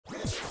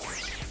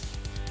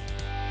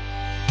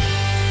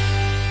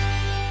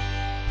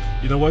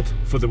You know what?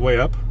 For the way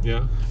up,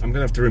 Yeah. I'm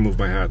gonna have to remove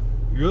my hat.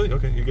 Really?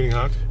 Okay, you're getting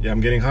hot? Yeah, I'm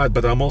getting hot,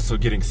 but I'm also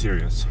getting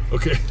serious.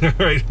 Okay, all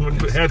right. When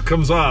the hat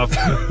comes off,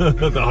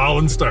 the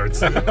Holland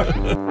starts.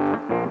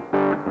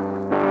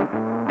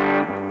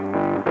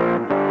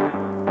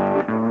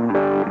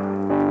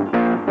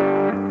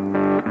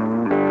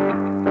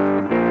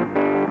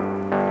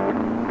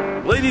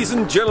 Ladies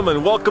and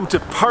gentlemen, welcome to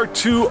part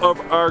 2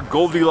 of our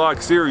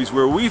Goldilocks series,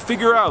 where we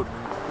figure out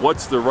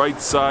what's the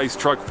right size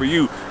truck for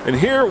you. And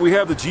here we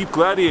have the Jeep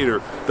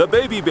Gladiator, the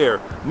Baby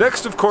Bear.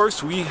 Next, of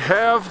course, we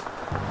have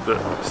the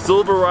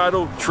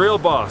Silverado Trail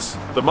Boss,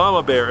 the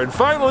Mama Bear. And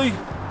finally,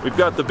 we've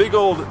got the big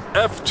old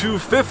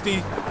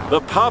F-250, the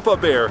Papa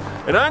Bear.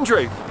 And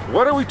Andre,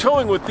 what are we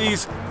towing with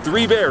these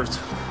 3 bears?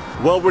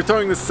 Well, we're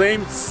towing the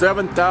same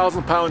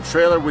 7,000-pound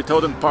trailer we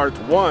towed in part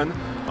 1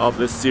 of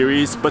this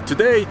series, but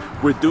today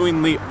we're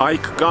doing the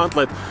Ike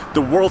Gauntlet, the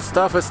world's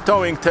toughest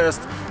towing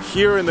test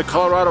here in the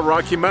Colorado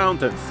Rocky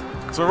Mountains.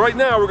 So right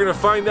now we're going to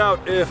find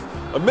out if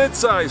a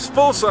mid-size,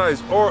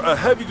 full-size, or a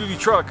heavy-duty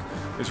truck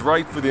is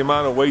right for the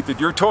amount of weight that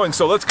you're towing.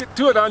 So let's get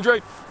to it,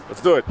 Andre.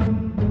 Let's do it.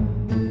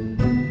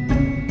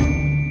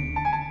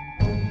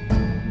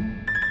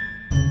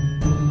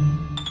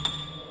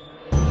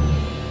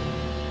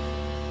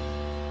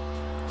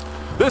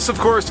 This, of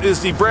course,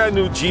 is the brand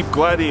new Jeep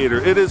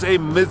Gladiator. It is a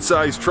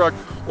mid-size truck,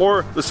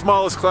 or the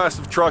smallest class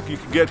of truck you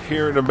can get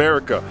here in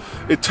America.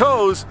 It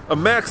tows a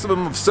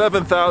maximum of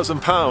 7,000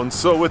 pounds,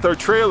 so with our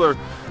trailer,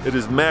 it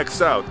is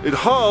maxed out. It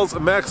hauls a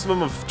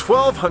maximum of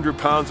 1,200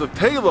 pounds of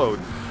payload,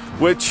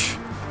 which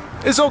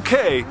is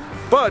okay,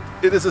 but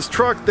it is a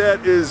truck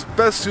that is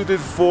best suited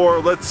for,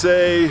 let's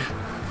say,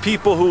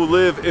 people who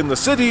live in the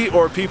city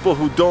or people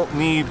who don't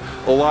need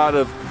a lot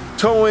of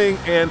towing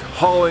and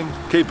hauling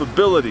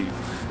capability.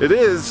 It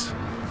is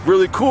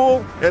really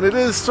cool, and it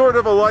is sort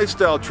of a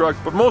lifestyle truck,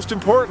 but most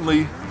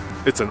importantly,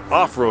 it's an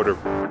off-roader.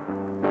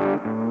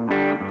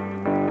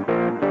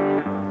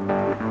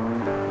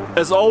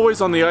 As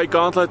always on the Ike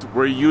Gauntlet,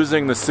 we're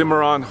using the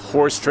Cimarron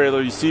horse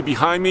trailer you see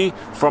behind me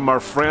from our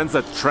friends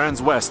at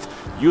Transwest.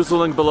 Use the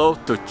link below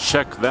to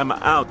check them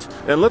out.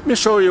 And let me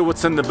show you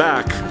what's in the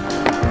back.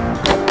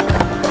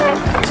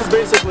 This is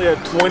basically a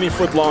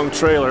 20-foot long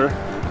trailer,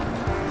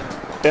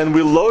 and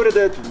we loaded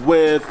it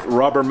with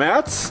rubber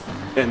mats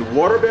and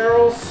water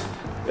barrels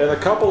and a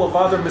couple of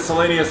other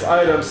miscellaneous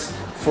items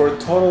for a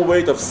total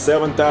weight of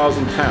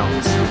 7,000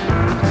 pounds.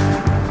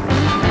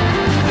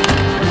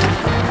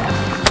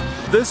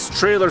 This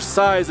trailer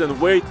size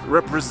and weight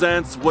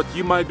represents what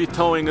you might be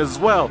towing as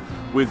well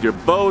with your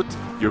boat,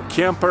 your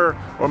camper,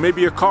 or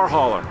maybe your car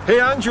hauler. Hey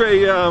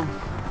Andre,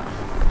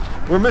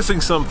 we're missing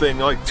something,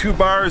 like 2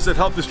 bars that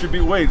help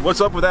distribute weight. What's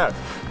up with that?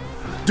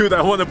 Dude,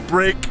 I want to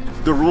break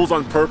the rules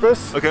on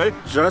purpose. Okay.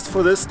 Just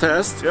for this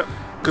test. Yep.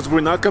 Because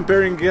we're not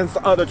comparing against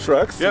other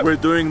trucks. Yep. We're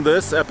doing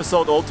this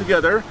episode all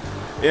together.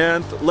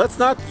 And let's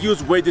not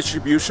use weight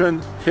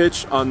distribution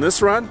hitch on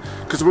this run,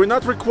 because we're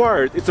not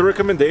required. It's a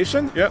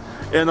recommendation. Yep.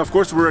 And of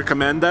course we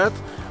recommend that.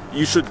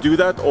 You should do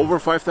that over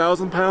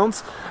 5,000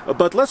 pounds.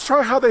 But let's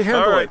try how they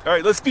handle it. All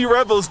right, let's be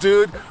rebels,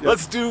 dude. Yep.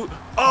 Let's do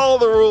all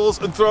the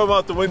rules and throw them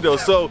out the window.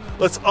 So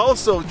let's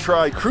also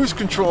try cruise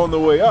control on the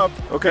way up.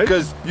 Okay.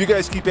 Because you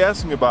guys keep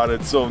asking about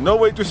it. So no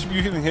weight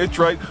distribution hitch,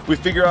 right? We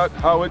figure out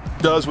how it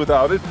does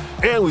without it.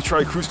 And we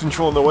try cruise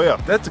control on the way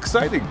up. That's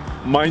exciting.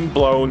 Mind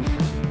blown.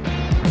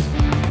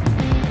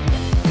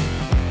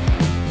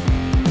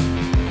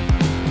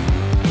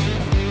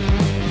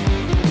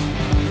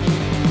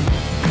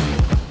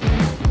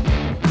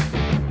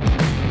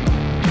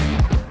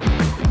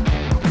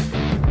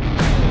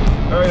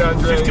 All right,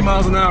 Andre. 50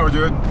 miles an hour,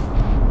 dude.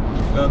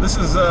 This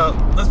is,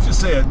 let's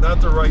just say it,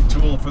 not the right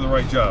tool for the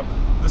right job.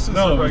 This is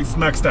No, the right, it's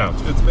maxed out.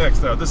 It's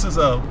maxed out. This is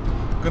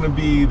going to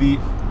be the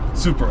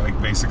Super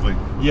Ike, basically.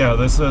 Yeah,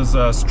 this is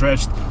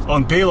stretched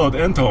on payload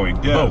and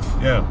towing. Yeah,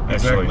 Both. yeah,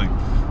 actually. exactly.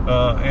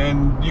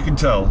 And you can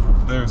tell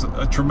there's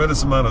a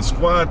tremendous amount of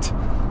squat.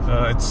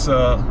 It's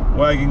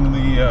wagging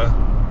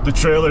The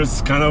trailer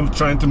is kind of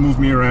trying to move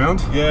me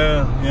around.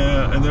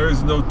 yeah, and there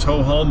is no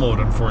tow haul mode,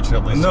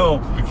 unfortunately.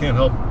 No. So we can't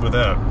help with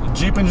that.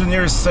 Jeep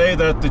engineers say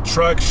that the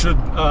truck should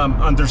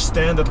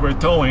understand that we're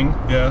towing.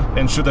 Yeah.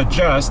 And should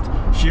adjust.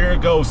 Here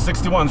goes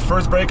 61,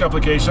 first brake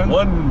application.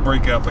 1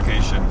 brake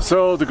application.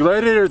 So the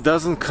Gladiator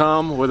doesn't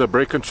come with a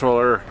brake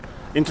controller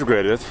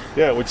integrated.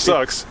 Yeah, which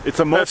sucks. It's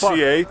a Mopar.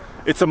 FCA.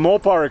 It's a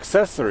Mopar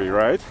accessory,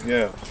 right?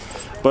 Yeah.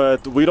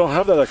 But we don't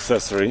have that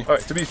accessory. All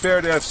right, to be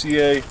fair to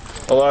FCA,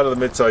 a lot of the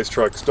mid-size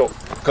trucks don't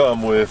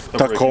come with a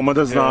Tacoma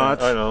brake. does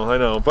not. I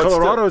know. But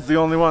Colorado is the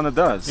only one that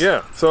does. still,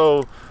 yeah,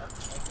 so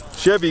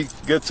Chevy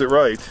gets it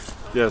right.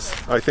 Yes.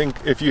 I think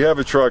if you have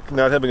a truck,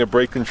 not having a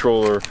brake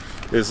controller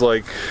is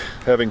like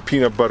having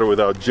peanut butter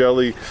without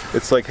jelly.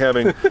 It's like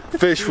having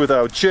fish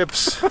without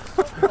chips.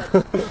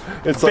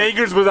 It's like,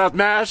 Bagers without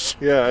mash.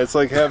 yeah, it's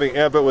like having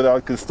Abbott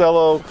without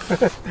Costello.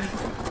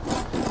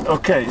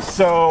 Okay,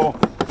 so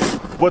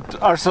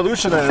what our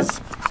solution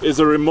is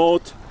a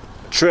remote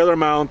trailer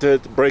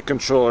mounted brake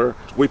controller.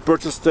 We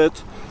purchased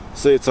it,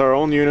 so it's our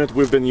own unit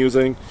we've been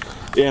using,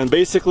 and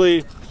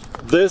basically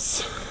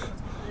this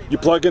You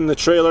plug in the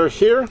trailer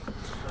here,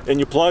 and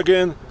you plug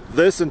in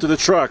this into the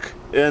truck,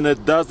 and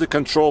it does the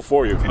control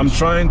for you. I'm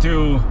trying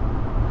to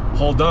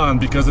hold on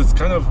because it's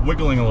kind of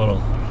wiggling a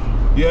little.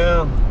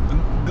 Yeah,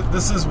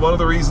 this is one of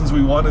the reasons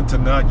we wanted to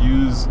not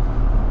use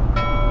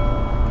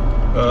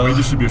weight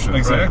distribution.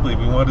 Exactly.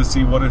 Right. We wanted to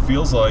see what it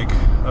feels like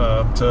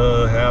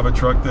to have a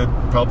truck that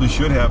probably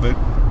should have it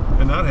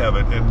and not have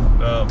it. And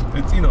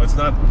it's, you know, it's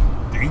not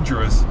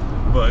dangerous,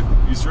 but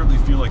you certainly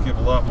feel like you have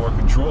a lot more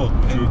control.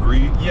 Would you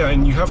agree? Yeah,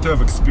 and you have to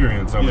have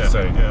experience, I would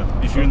say.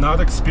 Yeah. If you're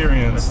not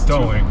experienced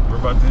towing, we're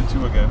about to hit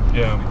 2 again.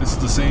 Yeah. This is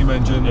the same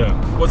engine. Yeah.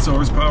 What's the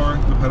horsepower?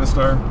 The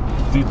Pentastar?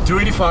 The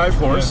 285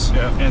 horse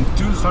and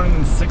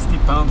 260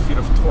 pound-feet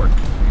of torque.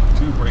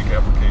 2 brake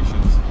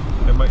applications.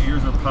 And my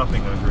ears are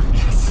popping, Andre.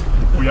 Yes,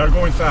 we are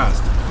going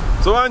fast.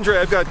 So Andre,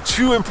 I've got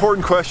 2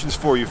 important questions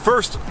for you.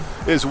 First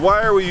is,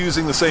 why are we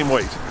using the same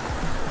weight?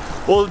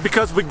 Well,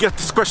 because we get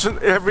this question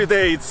every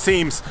day, it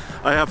seems.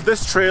 I have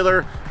this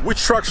trailer,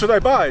 which truck should I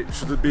buy?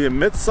 Should it be a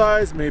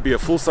mid-size, maybe a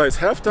full-size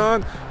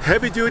heft-on,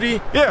 heavy duty?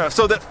 Yeah,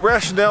 so the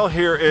rationale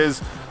here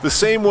is the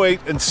same weight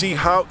and see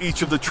how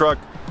each of the truck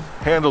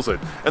handles it.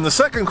 And the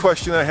second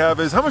question I have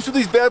is, how much do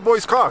these bad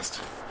boys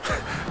cost?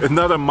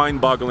 Another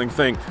mind-boggling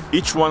thing.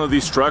 Each one of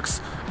these trucks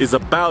is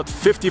about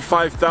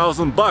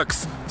 55,000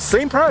 bucks.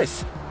 Same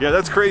price. Yeah,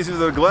 that's crazy.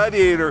 The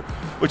Gladiator,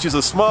 which is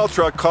a small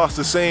truck, costs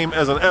the same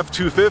as an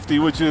F-250,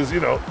 which is, you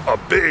know, a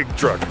big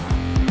truck.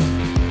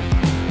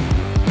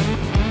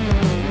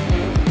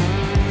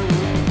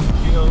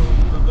 You know,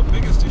 the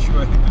biggest issue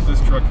I think that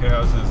this truck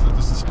has is that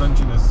the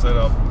suspension is set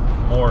up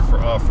more for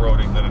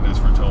off-roading than it is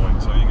for towing.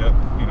 So you got,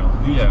 you know,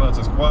 huge amounts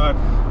of squat.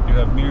 You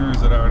have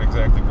mirrors that aren't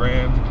exactly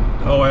grand.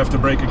 Oh, I have to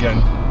brake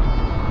again.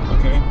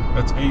 Okay,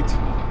 that's 8.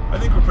 I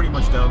think we're pretty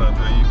much down,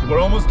 Andre. We're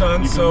almost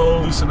done,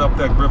 so loosen up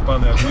that grip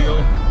on that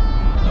wheel.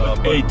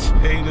 8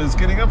 is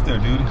getting up there,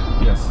 dude.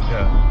 Yes.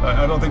 Yeah.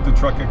 I don't think the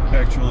truck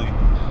actually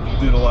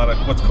did a lot of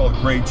what's called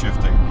grade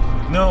shifting.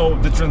 No,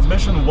 the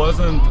transmission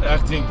wasn't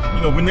acting.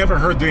 You know, we never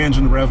heard the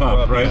engine rev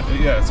up, right?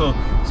 Yeah. So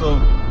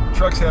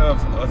trucks have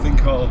a thing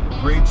called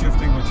grade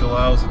shifting, which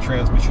allows the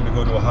transmission to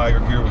go to a higher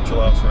gear, which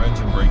allows for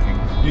engine braking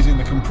using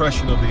the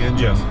compression of the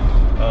engine. Yes.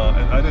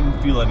 And I didn't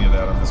feel any of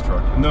that on this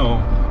truck.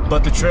 No,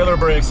 but the trailer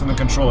brakes and the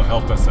control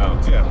helped us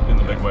out. Yeah, in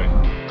a big way.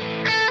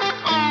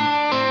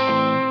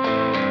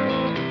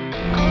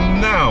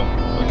 Now,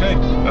 okay,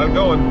 I'm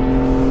going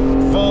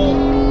full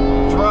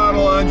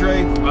throttle,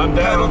 Andre. I'm down.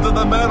 Pedal to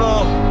the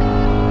metal.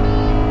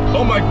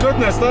 Oh my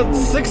goodness, that's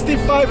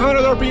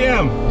 6,500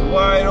 RPM.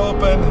 Wide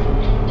open.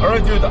 All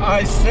right, dude,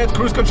 I set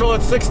cruise control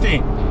at 60.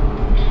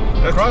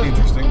 That's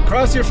interesting.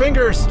 Cross your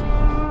fingers.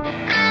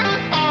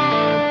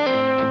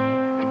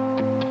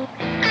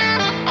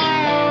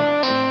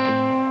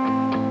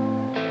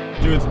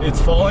 Dude,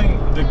 it's falling.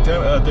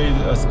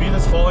 The speed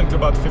is falling to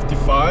about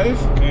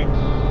 55. Okay.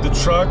 The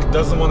truck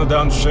doesn't want to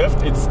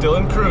downshift. It's still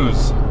in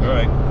cruise. All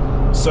right.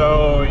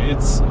 So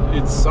it's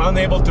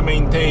unable to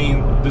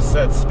maintain the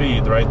set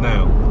speed right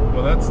now.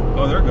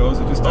 Well, there it goes.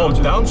 It just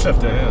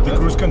downshifted. Yeah, the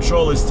cruise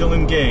control is still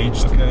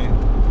engaged. Okay.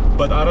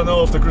 But I don't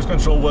know if the cruise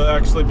control will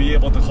actually be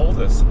able to hold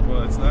this.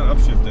 Well, it's not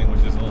upshifting,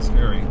 which is a little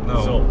scary.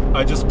 No. So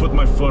I just put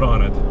my foot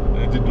on it.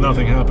 And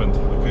nothing happened.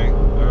 Okay.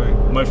 All right.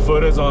 My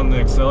foot is on the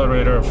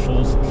accelerator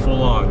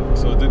full on.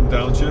 So it didn't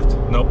downshift?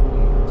 Nope.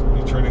 So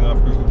you're turning off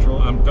cruise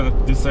control? I'm gonna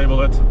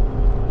disable it.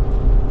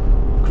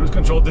 Cruise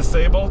control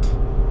disabled.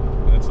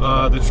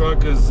 The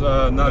truck is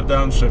not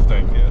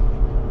downshifting. Yeah.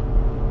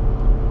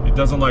 It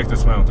doesn't like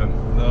this mountain.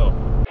 No.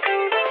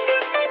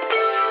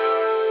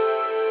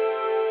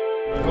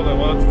 Hold on,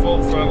 while it's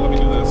full throttle, let me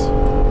do this.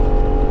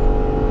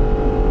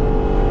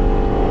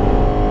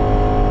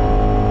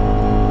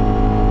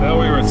 Now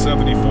we were at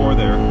 74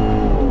 there.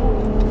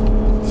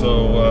 So,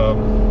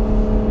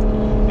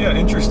 yeah,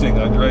 interesting,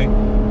 Andre.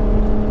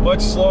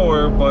 Much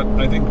slower, but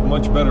I think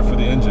much better for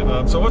the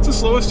engine. So what's the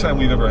slowest time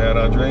we've ever had,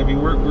 Andre? I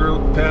mean, we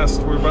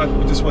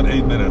just went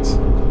 8 minutes.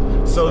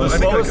 So the I slowest,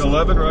 think like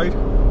 11, right?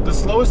 The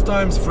slowest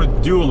times for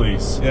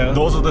dualies,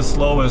 those are the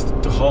slowest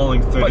to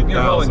hauling 30,000. But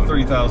you're hauling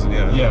 30,000,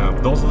 yeah. Yeah,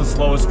 those are the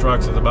slowest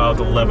trucks at about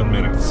 11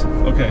 minutes.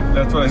 Okay,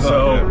 that's what I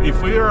thought. So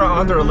if we are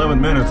under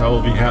 11 minutes, I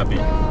will be happy.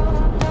 Yeah.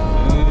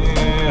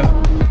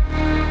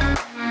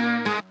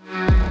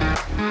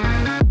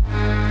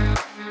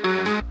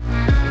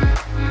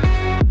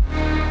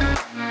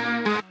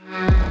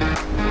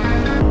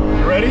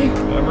 You ready?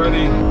 I'm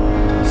ready.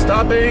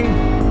 Stopping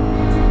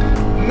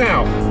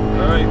now.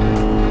 All right.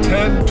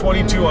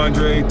 1022,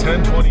 Andre.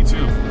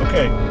 1022.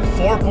 Okay,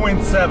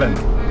 4.7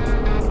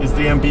 is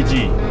the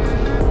MPG.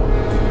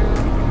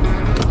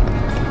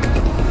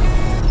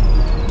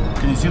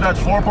 Can you see that?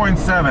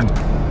 4.7.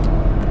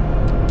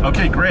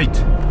 Okay,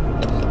 great.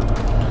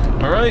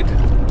 All right.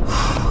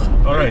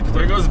 All right.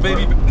 There goes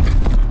baby.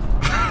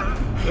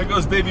 There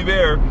goes Baby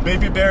Bear.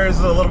 Baby Bear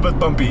is a little bit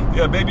bumpy.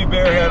 Yeah, Baby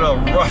Bear had a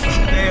rough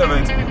day of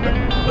it.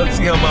 Let's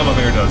see how Mama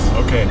Bear does.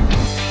 Okay.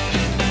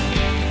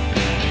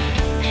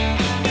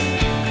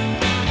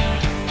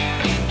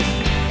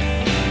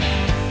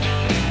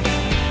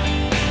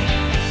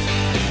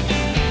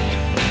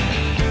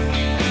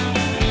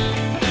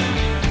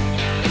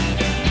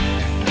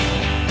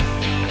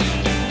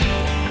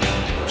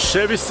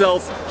 Chevy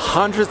sells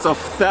hundreds of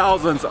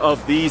thousands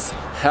of these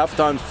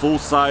half-ton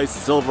full-size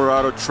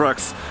Silverado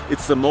trucks.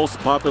 It's the most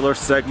popular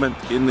segment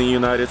in the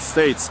United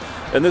States.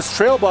 And this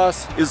Trail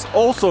Boss is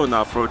also an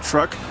off-road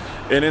truck,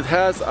 and it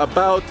has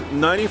about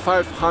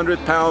 9,500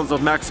 pounds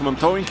of maximum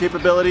towing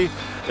capability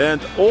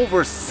and over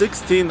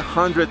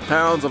 1,600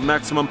 pounds of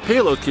maximum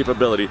payload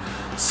capability.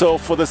 So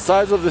for the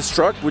size of this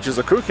truck, which is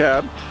a crew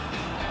cab,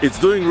 it's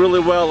doing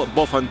really well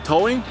both on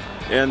towing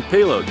and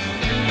payload.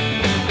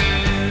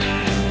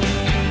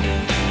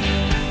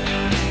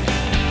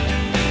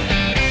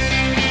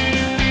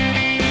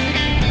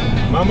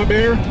 Mama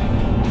Bear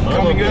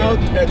coming out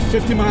at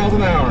 50 miles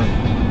an hour.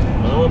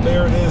 Mama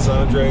Bear it is,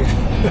 Andre.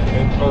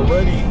 And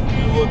already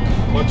you look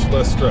much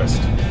less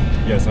stressed.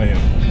 Yes, I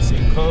am. You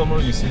seem calmer,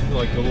 you seem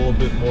like a little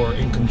bit more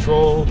in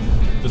control.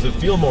 Does it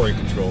feel more in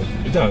control?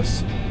 It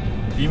does.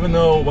 Even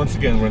though, once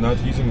again, we're not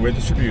using weight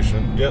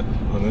distribution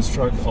on this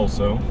truck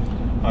also,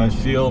 I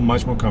feel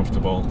much more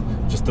comfortable.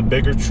 Just the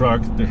bigger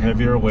truck, the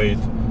heavier weight,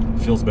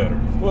 feels better.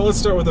 Well, let's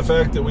start with the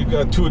fact that we've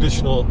got 2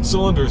 additional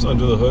cylinders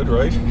under the hood,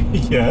 right?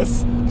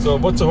 Yes. So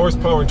what's the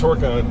horsepower and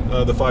torque on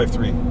the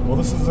 5.3? Well,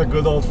 this is a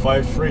good old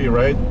 5.3,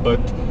 right? But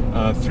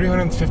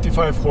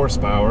 355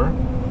 horsepower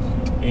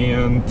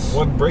and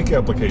 1 brake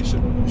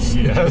application.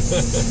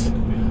 Yes.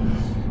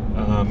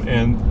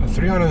 And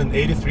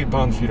 383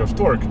 pound-feet of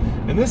torque.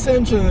 And this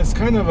engine is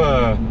kind of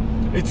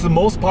it's the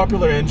most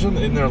popular engine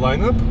in their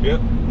lineup. Yeah.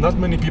 Not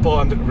many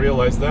people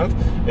realize that.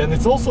 And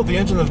it's also the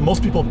engine that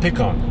most people pick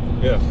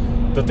on. Yeah.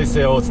 That they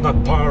say, oh, it's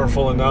not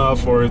powerful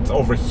enough, or it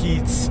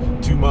overheats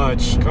too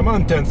much. Come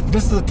on, 10.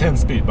 This is a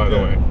 10-speed, by the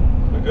way.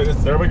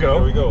 There we go.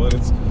 There we go. And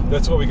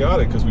that's why we got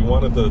it, because we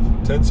wanted the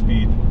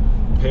 10-speed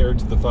paired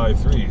to the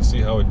 5.3.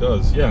 See how it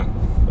does. Yeah.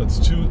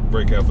 That's 2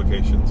 brake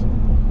applications.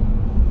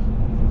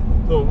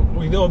 So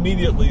we know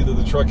immediately that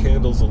the truck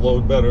handles the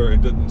load better.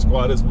 It didn't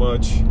squat as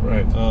much.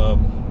 Right.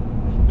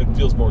 It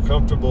feels more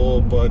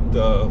comfortable, but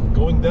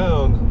going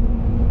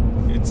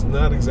down, it's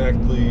not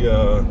exactly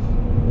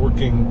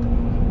working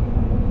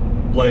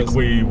like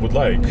we would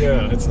like.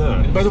 Yeah, it's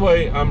not. By the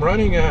way, I'm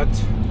running at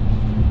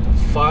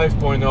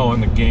 5.0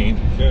 on the gain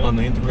on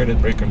the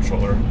integrated brake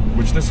controller,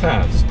 which this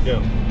has.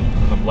 Yeah.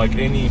 Like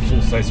any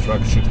full-size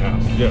truck should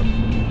have. Yeah.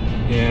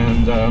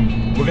 And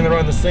we're gonna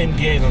run the same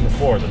gain on the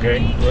Ford, okay?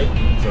 Right.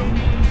 So,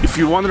 if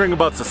you're wondering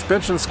about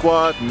suspension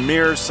squat,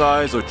 mirror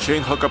size, or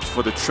chain hookups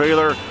for the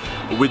trailer,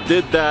 we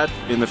did that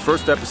in the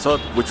first episode,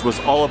 which was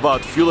all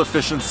about fuel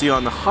efficiency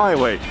on the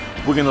highway.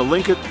 We're gonna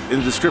link it in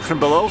the description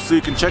below so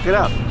you can check it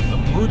out.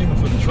 I'm rooting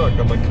for the truck.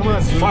 I'm like, come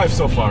on, dude. 5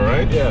 so far,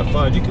 right? Yeah,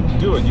 5. You can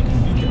do it. You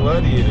can beat the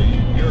Gladiator.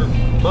 You're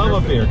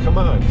Mama Bear. Come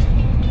on.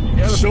 You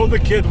gotta show the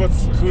kid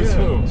who's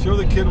who. Show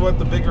the kid what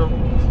the bigger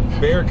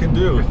bear can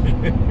do.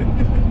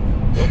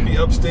 Don't be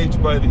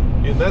upstaged by the.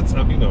 And that's,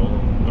 I'm,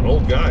 an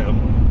old guy.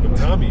 I'm with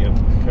Tommy. I'm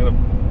kind of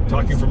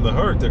talking from the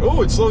heart there.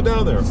 Oh, it slowed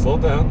down there. Slow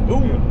down.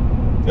 Ooh.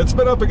 Yeah. It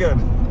sped up again.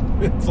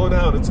 Slow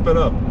down. It sped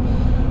up.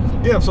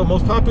 Yeah, so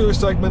most popular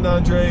segment,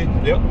 Andre.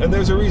 Yep. And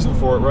there's a reason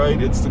for it,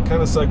 right? It's the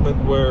kind of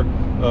segment where,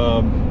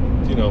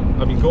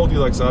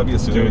 Goldilocks,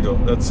 obviously, there we go.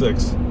 That's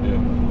 6. Yeah.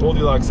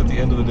 Goldilocks at the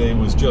end of the day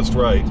was just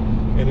right.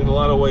 And in a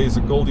lot of ways,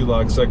 the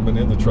Goldilocks segment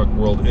in the truck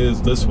world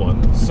is this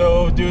one.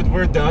 So, dude,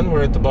 we're done.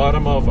 We're at the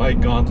bottom of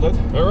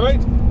iGauntlet. All right.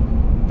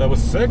 That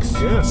was 6?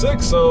 Yeah,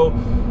 6. So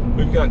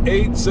we've got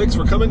 8, 6.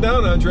 We're coming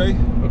down, Andre.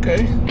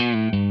 Okay.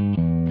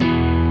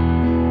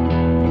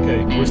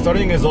 Okay, we're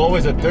starting as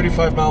always at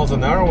 35 miles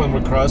an hour when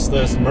we cross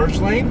this merge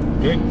lane.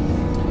 Okay.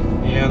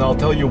 And I'll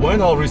tell you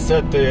when. I'll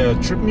reset the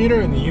trip meter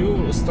and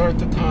you start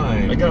the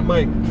time. I got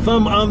my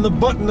thumb on the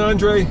button,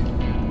 Andre.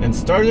 And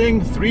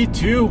starting 3,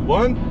 2,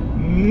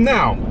 1.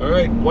 Now! All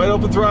right, wide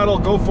open throttle,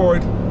 go for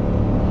it.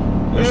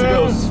 There she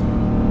goes.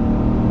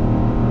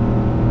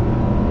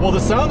 Well, the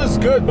sound is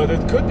good, but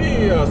it could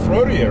be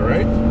throatier,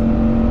 right?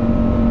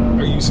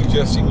 Are you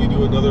suggesting you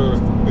do another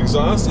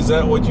exhaust? Is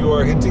that what you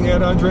are hinting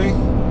at, Andre?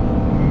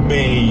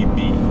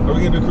 Maybe. Are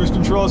we going to do cruise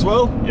control as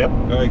well? Yep.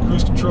 All right,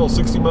 cruise control,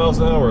 60 miles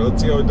an hour.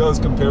 Let's see how it does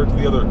compared to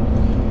the other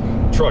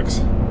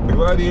trucks. The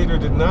Gladiator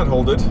did not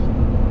hold it.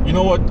 You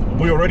know what?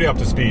 We're already up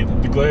to speed.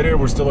 The Gladiator,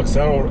 we're still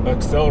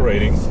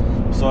accelerating.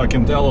 So I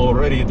can tell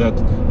already that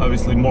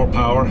obviously more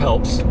power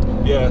helps.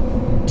 Yeah,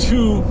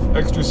 2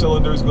 extra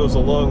cylinders goes a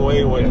long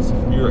way when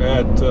you're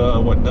at,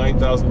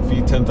 9,000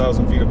 feet,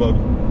 10,000 feet above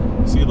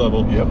sea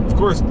level. Yep. Of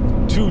course,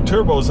 2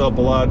 turbos help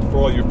a lot for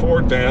all your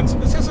Ford fans.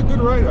 This is a good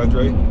ride,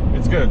 Andre.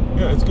 It's good.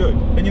 Yeah, it's good.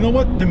 And you know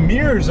what? The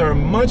mirrors are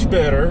much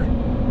better.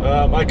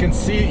 I can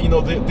see,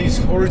 these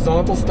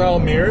horizontal style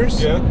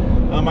mirrors. Yeah.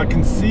 I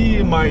can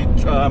see my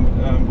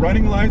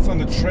running lights on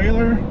the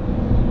trailer.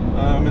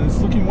 And it's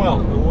looking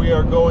well. We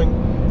are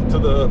going to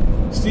the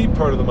steep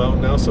part of the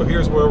mountain now, so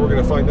here's where we're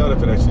going to find out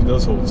if it actually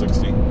does hold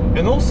 60.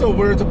 And also,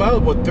 we're at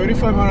about,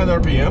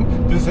 3,500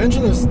 RPM. This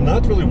engine is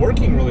not really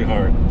working really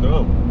hard.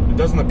 No. It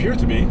doesn't appear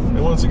to be.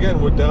 And once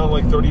again, we're down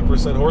like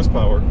 30%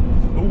 horsepower.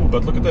 Ooh,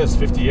 but look at this,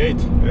 58.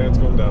 Yeah, it's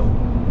going down.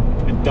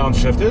 It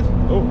downshifted.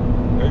 Oh,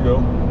 there you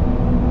go.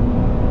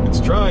 It's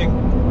trying.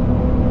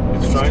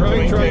 It's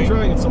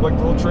trying. It's like a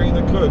little train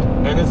that could.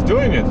 And it's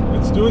doing it.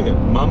 It's doing it.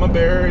 Mama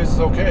Bear is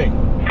okay.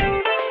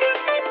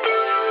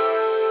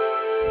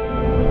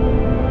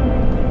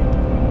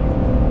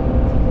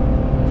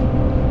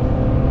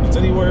 It's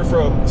anywhere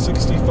from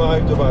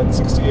 65 to about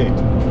 68.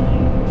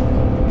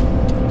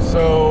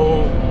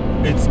 So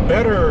it's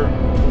better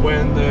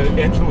when the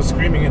engine was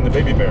screaming in the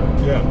Baby Bear.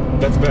 Yeah.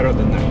 That's better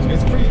than that.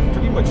 It's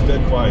pretty much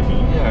dead quiet.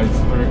 Yeah, it's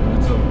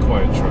a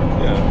quiet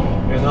truck. Yeah.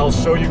 And I'll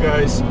show you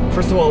guys,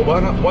 first of all,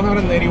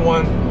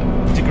 181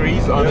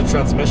 degrees on the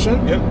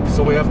transmission. Yep.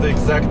 So we have the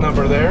exact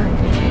number there.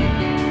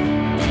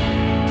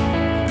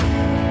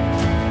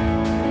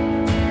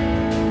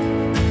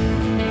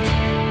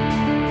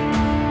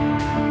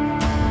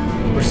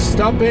 We're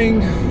stopping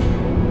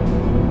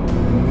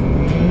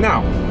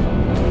now.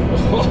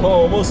 Oh,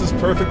 almost as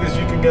perfect as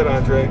you can get,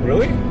 Andre.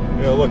 Really?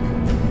 Yeah, look.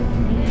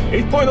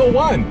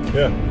 8.01.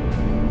 Yeah.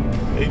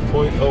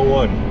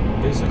 8.01.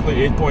 Basically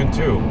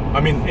 8.2.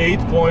 I mean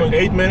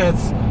 8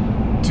 minutes,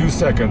 2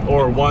 seconds,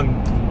 or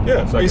 1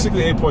 Yeah, second.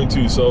 basically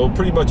 8.2. So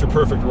pretty much a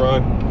perfect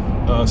run,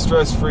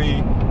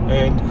 stress-free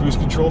and cruise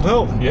controlled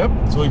held. Yep.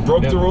 So we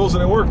broke the rules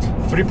and it worked.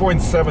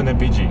 3.7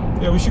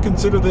 mpg. Yeah, we should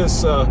consider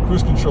this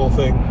cruise control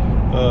thing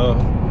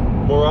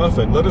more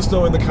often. Let us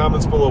know in the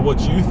comments below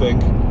what you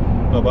think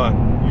about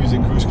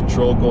using cruise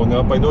control going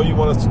up. I know you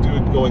want us to do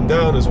it going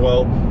down as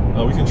well.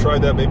 We can try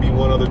that maybe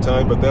one other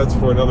time, but that's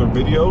for another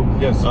video.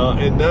 Yes.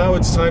 And now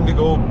it's time to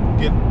go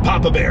get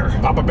Papa Bear.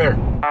 Papa Bear.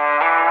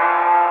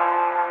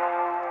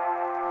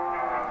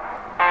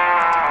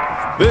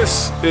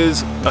 This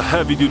is a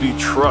heavy-duty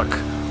truck,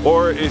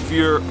 or if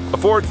you're a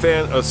Ford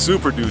fan, a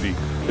Super Duty.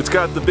 It's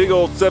got the big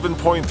old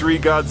 7.3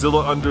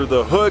 Godzilla under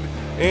the hood,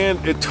 and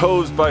it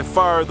tows by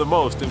far the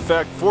most. In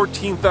fact,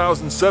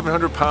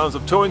 14,700 pounds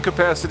of towing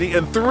capacity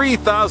and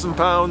 3,000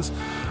 pounds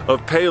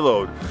of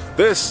payload.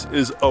 This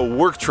is a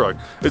work truck.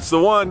 It's the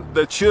one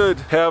that should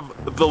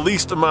have the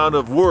least amount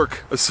of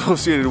work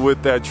associated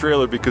with that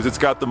trailer because it's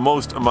got the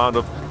most amount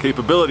of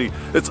capability.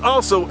 It's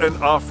also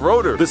an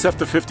off-roader. This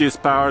F-250 is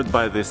powered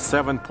by the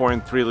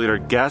 7.3-liter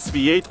gas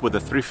V8 with a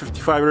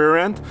 355 rear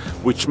end,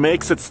 which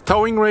makes its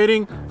towing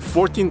rating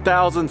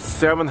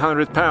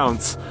 14,700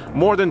 pounds,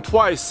 more than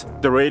twice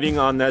the rating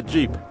on that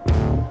Jeep.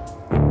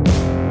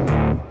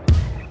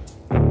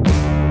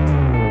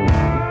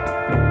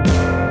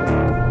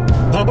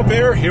 Papa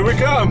Bear, here we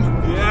come!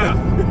 Yeah,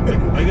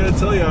 I gotta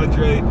tell you,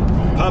 Andre,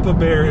 Papa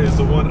Bear is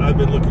the one I've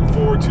been looking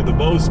forward to the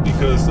most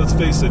because, let's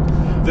face it,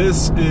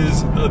 this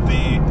is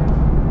the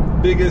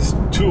biggest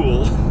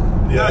tool,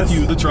 not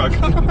you, the truck,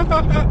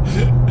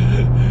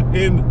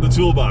 in the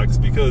toolbox,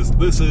 because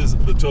this is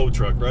the tow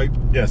truck, right?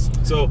 Yes.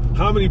 So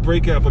how many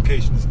brake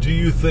applications do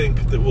you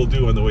think that we'll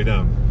do on the way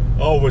down?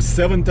 Oh, with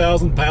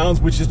 7,000 pounds,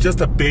 which is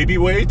just a baby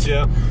weight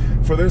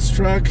for this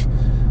truck,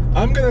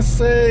 I'm gonna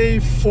say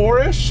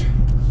 4-ish.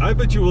 I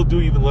bet you will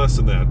do even less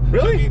than that.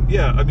 Really?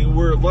 I mean,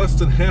 we're less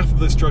than half of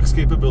this truck's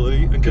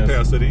capability and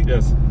capacity.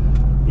 Yes.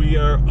 We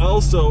are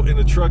also in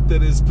a truck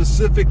that is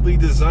specifically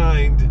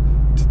designed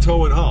to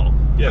tow and haul.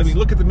 Yes. I mean,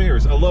 look at the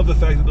mirrors. I love the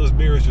fact that those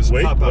mirrors just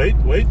pop out.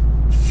 Wait.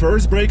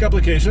 First brake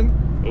application.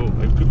 Oh,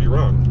 I could be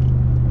wrong.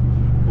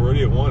 We're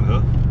already at 1,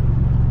 huh?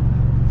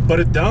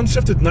 But it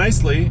downshifted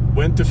nicely,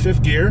 went to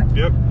 5th gear.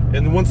 Yep.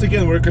 And once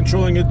again, we're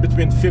controlling it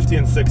between 50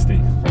 and 60.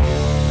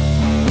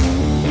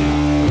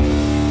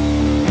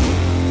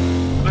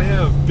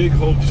 Big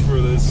hopes for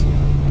this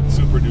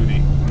Super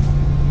Duty.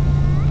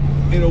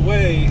 In a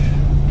way,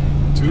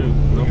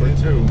 Number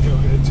two.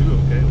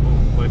 Okay.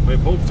 Well, my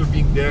hopes are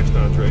being dashed,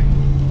 Andre.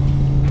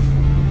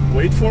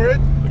 Wait for it.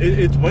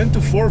 It went to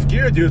 4th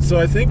gear, dude, so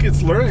I think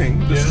it's learning.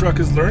 This truck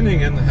is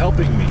learning and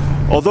helping me.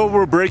 Although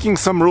we're breaking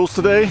some rules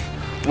today,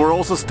 we're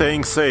also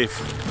staying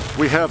safe.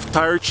 We have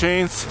tire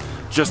chains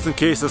just in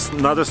case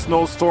another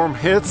snowstorm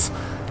hits,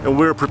 and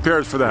we're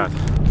prepared for that.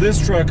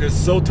 This truck is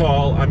so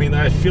tall. I mean,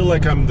 I feel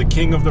like I'm the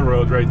king of the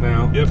road right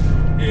now. Yep.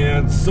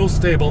 And so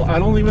stable. I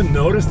don't even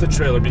notice the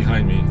trailer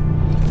behind me.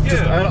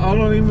 Yeah. I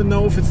don't even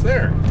know if it's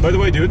there. By the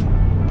way, dude,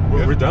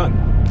 we're done.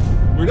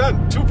 We're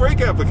done. 2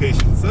 brake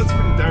applications. That's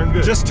pretty darn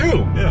good. Just 2.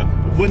 Yeah.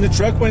 When the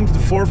truck went to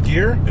 4th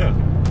gear,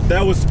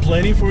 that was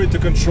plenty for it to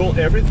control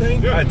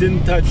everything. Yeah. I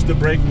didn't touch the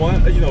brake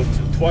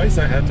twice.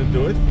 I had to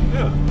do it.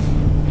 Yeah.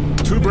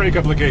 2 brake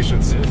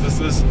applications. This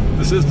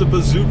is the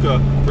bazooka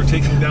for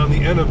taking down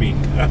the enemy.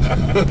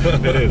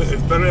 It is.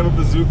 It's better to have a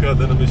bazooka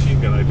than a machine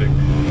gun, I think.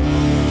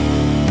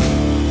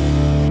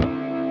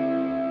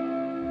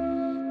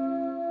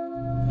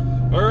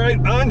 All right,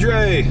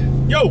 Andre.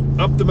 Yo!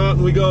 Up the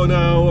mountain we go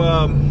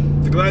now.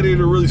 The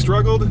Gladiator really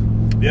struggled.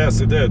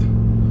 Yes, it did.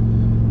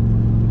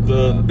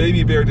 The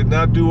Baby Bear did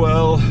not do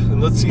well.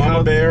 And let's see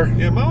Mama Bear.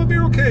 Yeah, Mama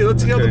Bear, okay.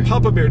 Let's see how the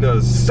Papa Bear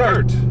does.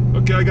 Start.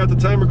 Okay, I got the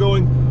timer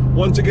going.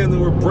 Once again,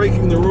 we're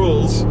breaking the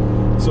rules.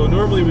 So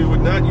normally we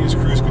would not use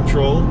cruise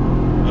control.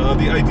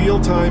 The ideal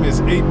time is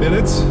 8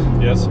 minutes.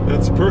 Yes.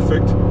 That's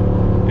perfect.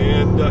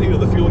 And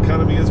the fuel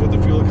economy is what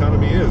the fuel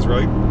economy is,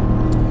 right?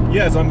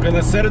 Yes, I'm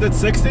gonna set it at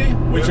 60,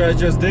 which I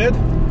just did.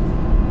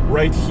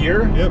 Right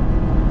here. Yep.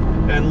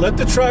 and let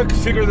the truck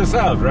figure this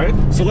out, right?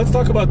 So let's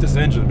talk about this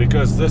engine,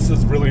 because this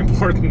is really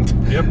important.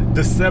 Yep.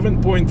 The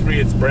 7.3,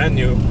 it's brand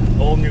new,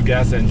 all new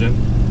gas engine.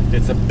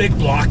 It's a big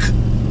block,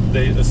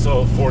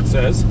 so Ford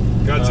says.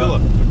 Godzilla.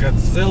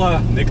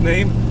 Godzilla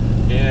nickname.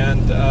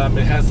 And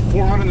it has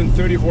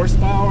 430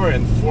 horsepower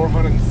and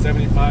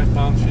 475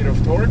 pound-feet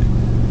of torque.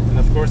 And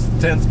of course,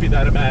 10-speed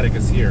automatic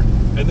is here.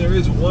 And there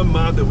is one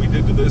mod that we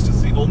did to this.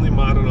 It's the only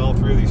mod on all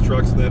three of these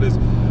trucks, and that is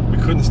we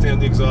couldn't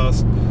stand the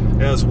exhaust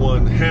as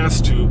one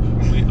has to.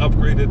 We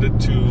upgraded it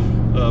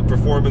to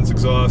performance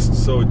exhaust,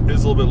 so it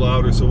is a little bit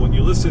louder. So when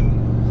you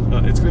listen,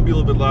 it's going to be a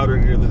little bit louder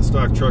in here than the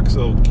stock truck,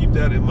 so keep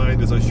that in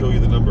mind as I show you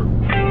the number.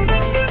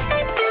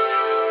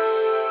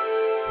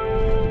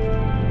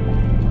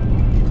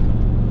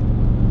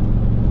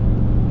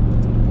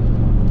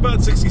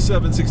 About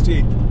 67,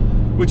 68,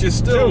 which is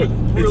still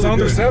really it's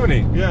under good.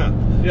 70. Yeah.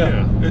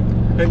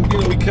 And you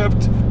know, we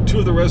kept 2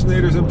 of the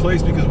resonators in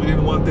place because we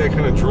didn't want that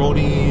kind of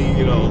droney,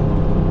 you know.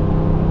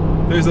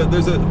 There's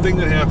a thing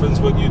that happens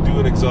when you do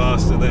an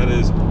exhaust, and that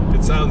is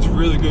it sounds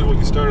really good when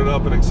you start it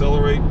up and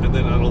accelerate, and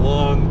then on a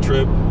long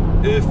trip,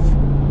 if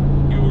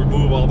you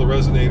remove all the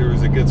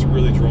resonators, it gets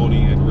really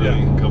droney and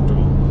really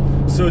uncomfortable.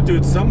 So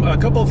dude, a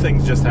couple of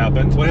things just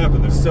happened. What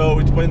happened there? So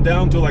it went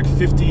down to like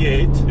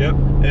 58. Yep.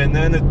 And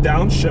then it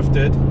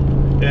downshifted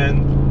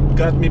and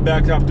got me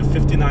back up to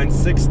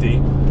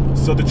 59.60.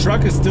 So the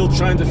truck is still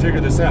trying to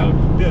figure this out.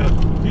 Yeah.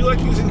 Do you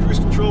like using cruise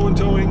control when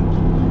towing?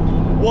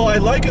 Well, I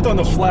like it on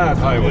the flat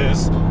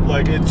highways. Yeah.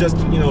 Like it just,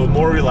 you know,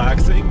 more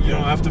relaxing. You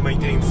don't have to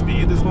maintain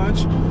speed as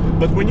much.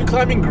 But when you're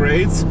climbing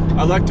grades,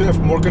 I like to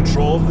have more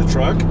control of the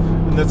truck,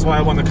 and that's why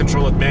I want to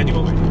control it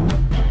manually.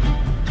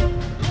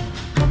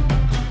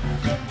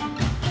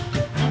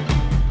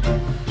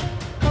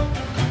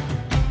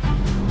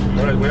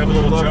 All right, we have a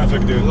little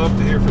traffic, dude. We'd love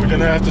to hear from you. We're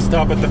gonna have to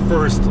stop at the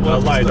first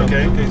light,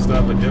 okay? Okay,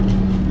 stop it. Yep.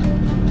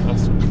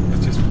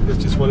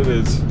 That's just what it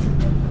is.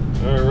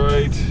 All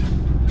right.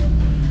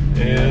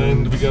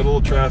 And we got a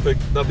little traffic.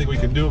 Nothing we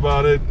can do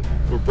about it.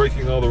 We're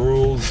breaking all the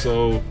rules,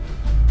 so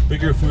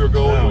figure if we were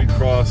going, we'd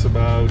cross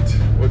about.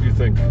 What do you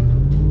think?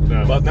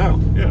 Now. About now.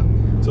 Yeah.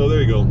 So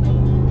there you go.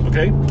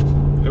 Okay.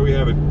 There we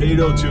have it.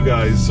 802,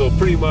 guys. So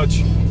pretty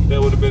much that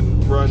would have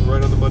been run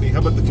right on the money. How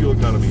about the fuel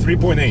economy?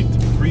 3.8.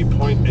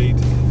 3.8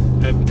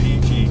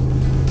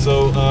 mpg.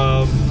 So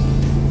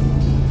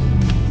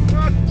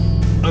not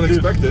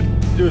unexpected.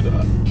 Dude,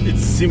 it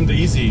seemed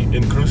easy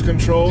in cruise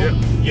control. Yeah.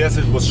 Yes,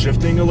 it was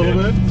shifting a little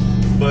bit,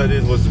 but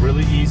it was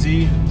really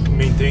easy.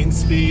 Maintained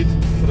speed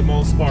for the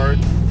most part.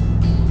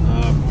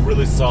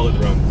 Really solid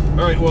run.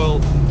 All right, well,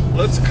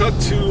 let's cut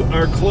to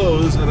our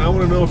close, and I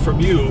want to know from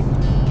you,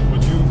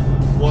 would you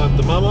want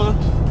the Mama,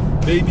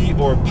 Baby,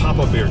 or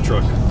Papa Bear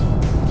truck?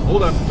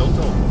 Hold on, don't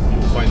tell them.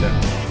 You'll find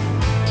out.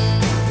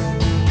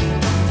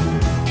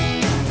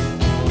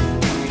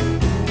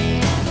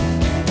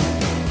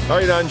 All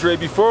right, Andre,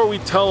 before we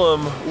tell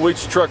them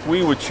which truck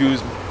we would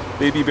choose,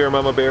 Baby Bear,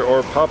 Mama Bear,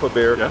 or Papa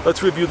Bear,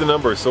 let's review the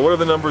numbers. So what are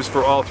the numbers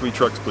for all 3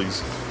 trucks,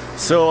 please?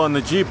 So on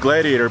the Jeep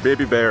Gladiator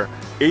Baby Bear,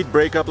 8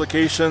 brake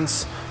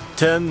applications,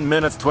 10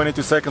 minutes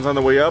 22 seconds on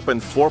the way up, and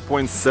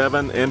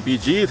 4.7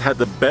 mpg. It had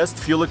the best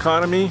fuel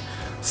economy,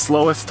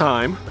 slowest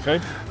time.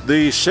 Okay.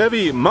 The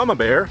Chevy Mama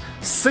Bear,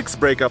 6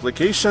 brake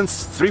applications,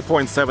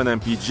 3.7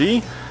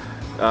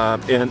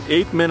 mpg, in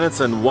 8 minutes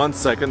and 1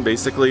 second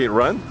basically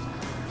run.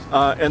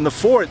 And the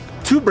Ford,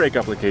 2 brake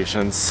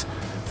applications,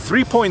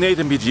 3.8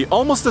 mpg,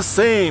 almost the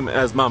same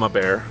as Mama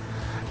Bear,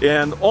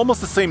 and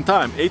almost the same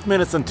time, 8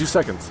 minutes and 2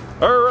 seconds.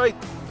 All right,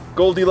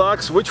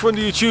 Goldilocks, which one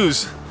do you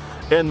choose?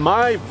 And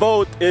my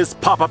vote is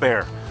Papa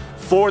Bear.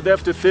 Ford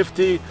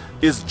F-250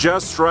 is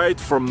just right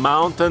for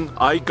mountain,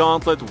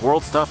 iGauntlet,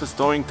 World's Toughest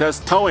Towing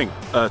Test towing.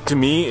 To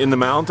me, in the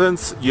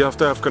mountains, you have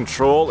to have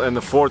control, and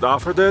the Ford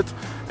offered it,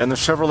 and the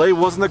Chevrolet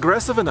wasn't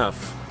aggressive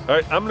enough. All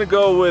right, I'm gonna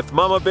go with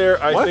Mama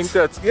Bear. I think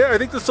I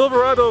think the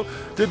Silverado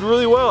did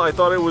really well. I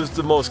thought it was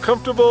the most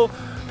comfortable.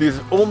 There's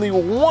only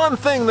one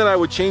thing that I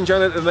would change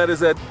on it, and that is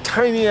that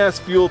tiny ass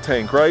fuel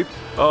tank, right?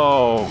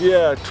 Oh.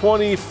 Yeah,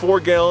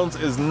 24 gallons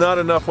is not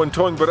enough when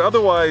towing, but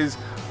otherwise,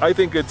 I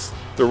think it's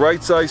the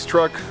right size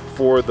truck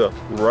for the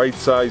right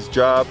size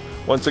job.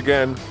 Once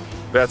again,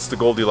 that's the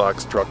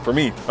Goldilocks truck for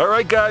me. All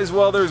right, guys,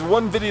 well, there's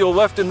one video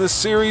left in this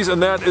series,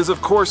 and that is,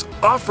 of course,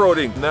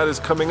 off-roading. And that is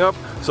coming up,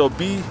 so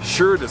be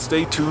sure to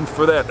stay tuned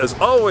for that. As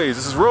always,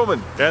 this is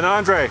Roman and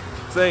Andre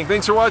saying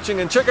thanks for watching,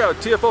 and check out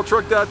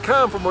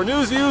tfltruck.com for more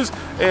news, views,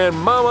 and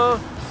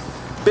Mama,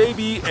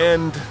 Baby,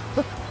 and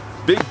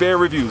Big Bear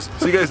reviews.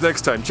 See you guys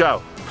next time.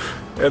 Ciao.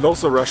 And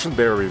also Russian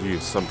bear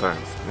reviews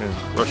sometimes.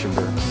 Yeah, Russian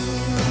bear.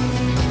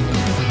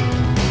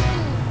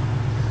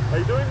 Are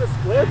you doing the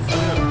splits?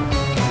 Yeah.